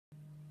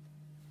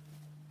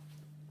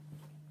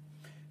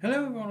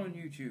Hello everyone on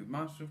YouTube,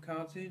 Master of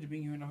Cards here to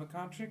bring you another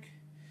card trick.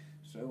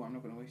 So I'm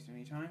not going to waste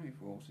any time.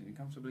 If we're all sitting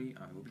comfortably,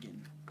 I will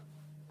begin.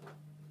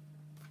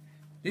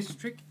 This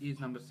trick is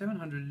number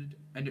 700,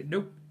 and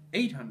nope,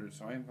 800,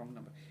 sorry, I'm wrong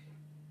number.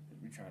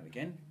 Let me try it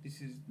again.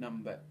 This is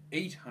number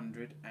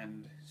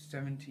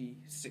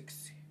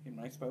 876 in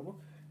my spellbook.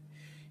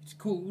 It's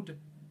called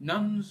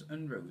Nuns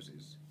and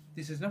Roses.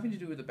 This has nothing to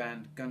do with the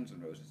band Guns N'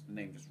 Roses, the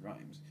name just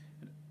rhymes.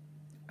 And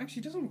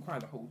actually, it doesn't require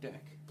the whole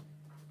deck.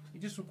 It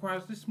just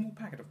requires this small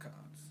packet of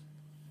cards.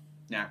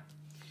 Now,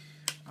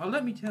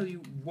 let me tell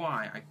you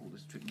why I call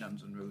this trick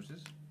Nuns and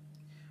Roses.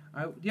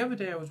 The other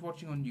day I was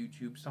watching on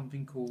YouTube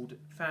something called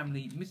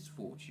Family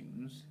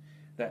Misfortunes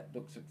that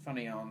looks at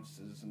funny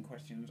answers and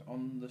questions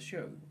on the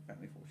show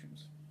Family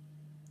Fortunes.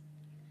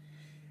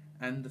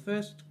 And the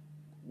first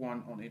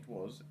one on it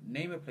was,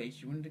 name a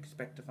place you wouldn't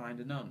expect to find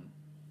a nun.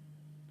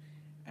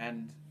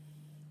 And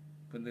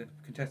when the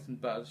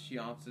contestant buzzed, she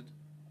answered,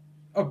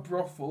 a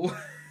brothel.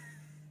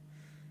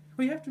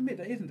 Well, you have to admit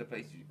that isn't a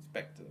place you'd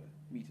expect to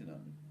meet a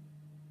nun.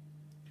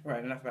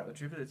 Alright, enough about the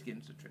trivia, let's get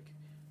into the trick.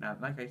 Now,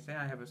 like I say,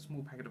 I have a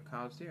small packet of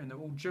cards here, and they're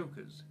all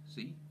jokers,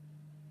 see?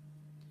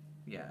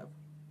 We have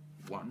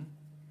 1,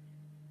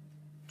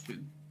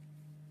 2,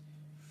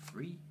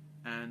 3,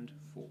 and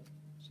 4.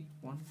 See?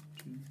 1,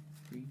 2,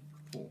 3,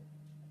 4.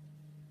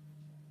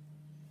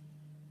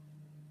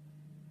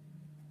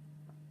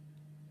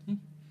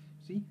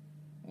 See?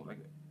 All like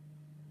that.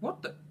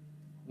 What the?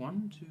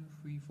 1, 2,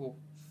 3, 4,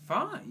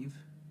 5?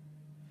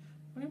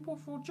 I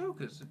bought 4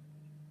 jokers.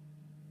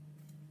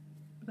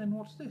 But then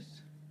what's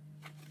this?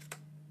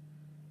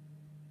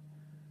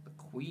 The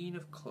Queen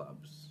of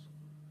Clubs.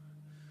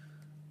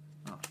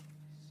 Ah,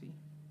 see?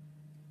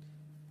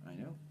 I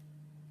know.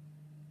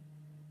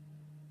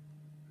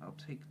 I'll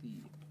take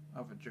the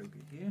other joker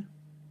here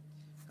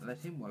and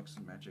let him work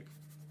some magic.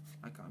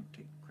 I can't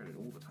take credit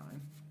all the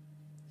time.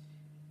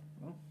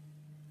 Well,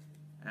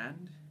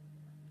 and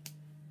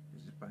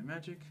this is by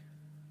magic.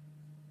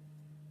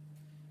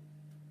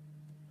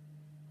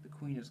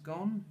 Queen is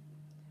gone,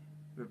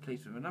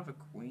 replaced with another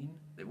queen.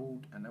 They're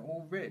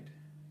all red.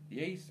 The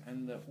ace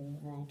and the all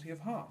royalty of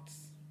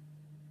hearts.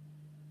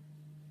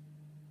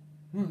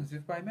 As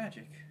if by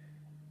magic.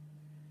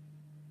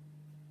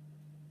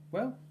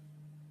 Well,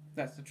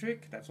 that's the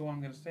trick. That's all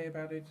I'm going to say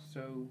about it.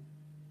 So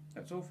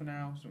that's all for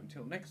now. So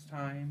until next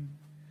time,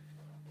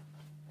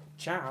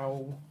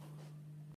 ciao.